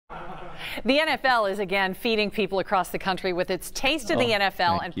The NFL is again feeding people across the country with its Taste of the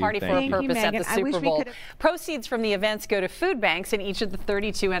NFL and Party for a Purpose at the Super Bowl. Proceeds from the events go to food banks in each of the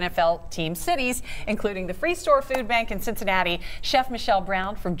 32 NFL team cities, including the Freestore Foodbank in Cincinnati. Chef Michelle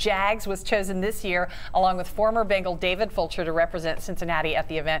Brown from Jags was chosen this year, along with former Bengal David Fulcher, to represent Cincinnati at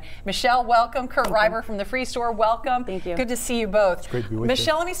the event. Michelle, welcome. Kurt Reiber from the Freestore, welcome. Thank you. Good to see you both. It's great to be with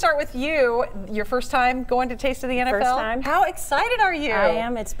Michelle, you. let me start with you. Your first time going to Taste of the NFL? First time. How excited are you? I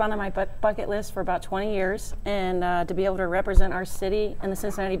am. It's been on my bucket list for about 20 years, and to be able to represent our city and the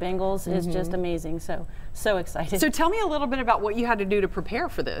Cincinnati Bengals is just amazing. So excited. So tell me a little bit about what you had to do to prepare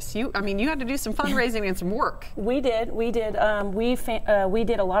for this. You had to do some fundraising and some work. We did. We did a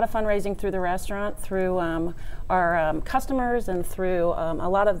lot of fundraising through the restaurant, through our customers, and through a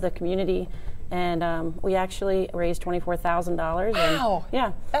lot of the community. And we actually raised $24,000. Wow!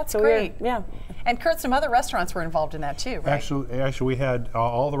 Yeah, that's great. Yeah. And Kurt, some other restaurants were involved in that too, right? Actually, we had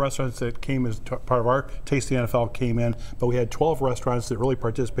all the restaurants that came as part of our Taste of the NFL came in, but we had 12 restaurants that really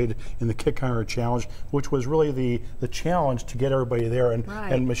participated in the Kick Hunger Challenge, which was really the challenge to get everybody there.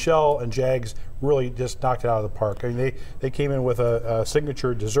 And Michelle and Jags really just knocked it out of the park. I mean, they came in with a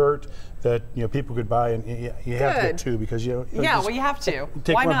signature dessert that people could buy, and you have to get two because you have to.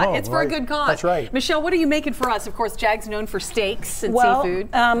 Take Why one not? home, it's for a good cause. That's right. Michelle, what are you making for us? Of course, Jag's known for steaks and seafood.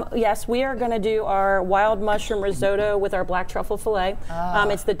 Yes, we are going to do our wild mushroom risotto with our black truffle fillet.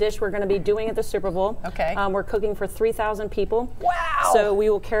 It's the dish we're going to be doing at the Super Bowl. Okay. We're cooking for 3,000 people. Wow! So we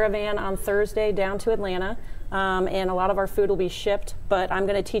will caravan on Thursday down to Atlanta. And a lot of our food will be shipped, but I'm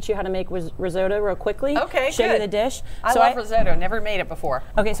going to teach you how to make risotto real quickly. Okay, show you the dish. I love risotto. Never made it before.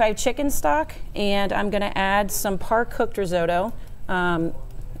 Okay, so I have chicken stock, and I'm going to add some par-cooked risotto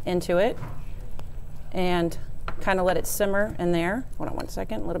into it, and kind of let it simmer in there. Hold on one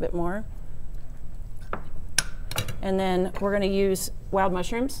second, a little bit more. And then we're going to use wild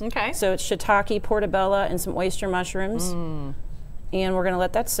mushrooms. Okay. So it's shiitake, portobello, and some oyster mushrooms. And we're going to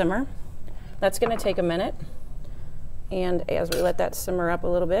let that simmer. That's going to take a minute. And as we let that simmer up a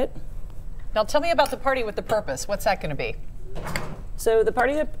little bit. Now tell me about the Party with the Purpose. What's that going to be? So the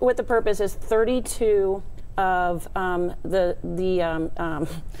Party with the Purpose is 32 of the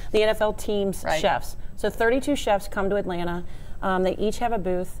NFL team's chefs. So 32 chefs come to Atlanta. They each have a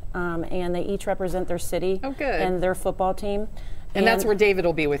booth, and they each represent their city and their football team. And that's where David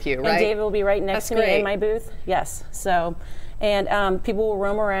will be with you, right? And David will be right next to me in my booth. Yes. So, and people will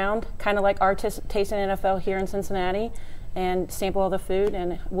roam around, kind of like our Taste of NFL here in Cincinnati, and sample all the food.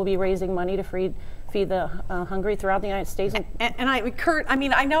 And we'll be raising money to feed the hungry throughout the United States. Kurt,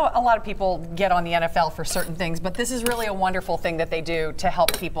 I know a lot of people get on the NFL for certain things, but this is really a wonderful thing that they do to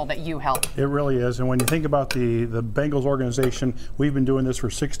help people that you help. It really is. And when you think about the Bengals organization, we've been doing this for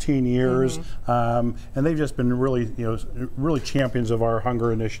 16 years, and they've just been really, really champions of our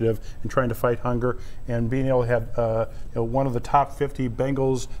hunger initiative and trying to fight hunger, and being able to have one of the top 50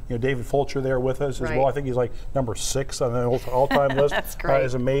 Bengals, David Fulcher, there with us as well. I think he's like number 6 on the all-time list. That's great.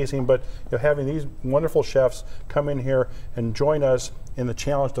 Is amazing. But having these wonderful chefs come in here and join us in the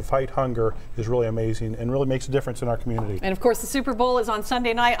challenge to fight hunger is really amazing and really makes a difference in our community. And of course, the Super Bowl is on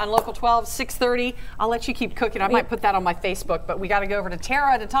Sunday night on Local 12, 6:30. I'll let you keep cooking. I might put that on my Facebook, but we got to go over to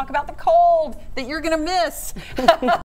Tara to talk about the cold that you're going to miss.